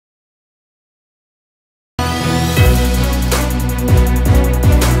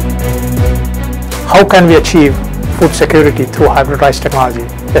how can we achieve food security through hybrid rice technology,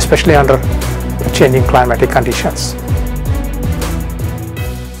 especially under changing climatic conditions.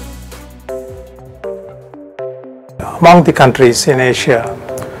 Among the countries in Asia,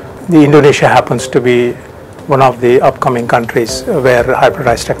 Indonesia happens to be one of the upcoming countries where hybrid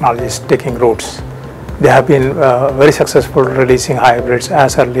rice technology is taking roots. They have been very successful releasing hybrids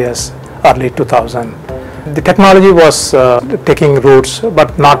as early as early 2000. The technology was taking roots,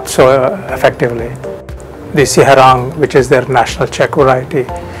 but not so effectively. The Siharang, which is their national Czech variety,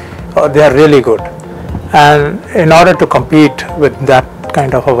 they are really good. And in order to compete with that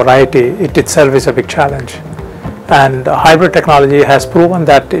kind of a variety, it itself is a big challenge. And hybrid technology has proven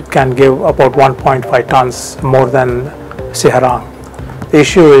that it can give about 1.5 tons more than Siharang. The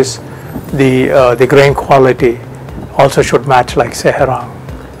issue is the grain quality also should match like Siharang.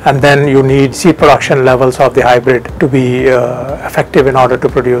 And then you need seed production levels of the hybrid to be effective in order to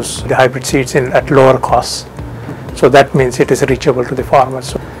produce the hybrid seeds at lower costs. So that means it is reachable to the farmers.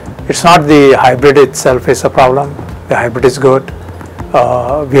 So it's not the hybrid itself is a problem. The hybrid is good.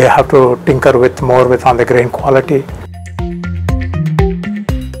 We have to tinker more on the grain quality.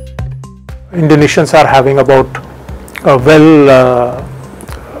 Indonesians are having about a well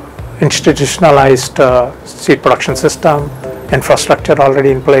institutionalized seed production system, infrastructure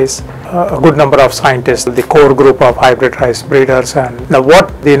already in place, a good number of scientists, the core group of hybrid rice breeders. And now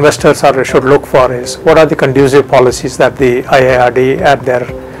what the investors should look for is what are the conducive policies that the IIRD and their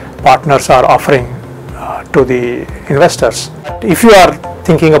partners are offering to the investors. If you are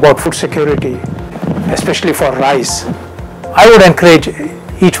thinking about food security, especially for rice, I would encourage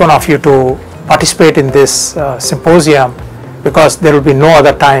each one of you to participate in this symposium, because there will be no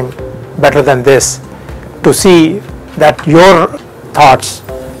other time better than this to see that your thoughts,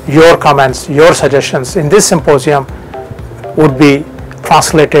 your comments, your suggestions in this symposium would be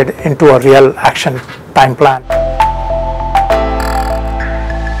translated into a real action time plan.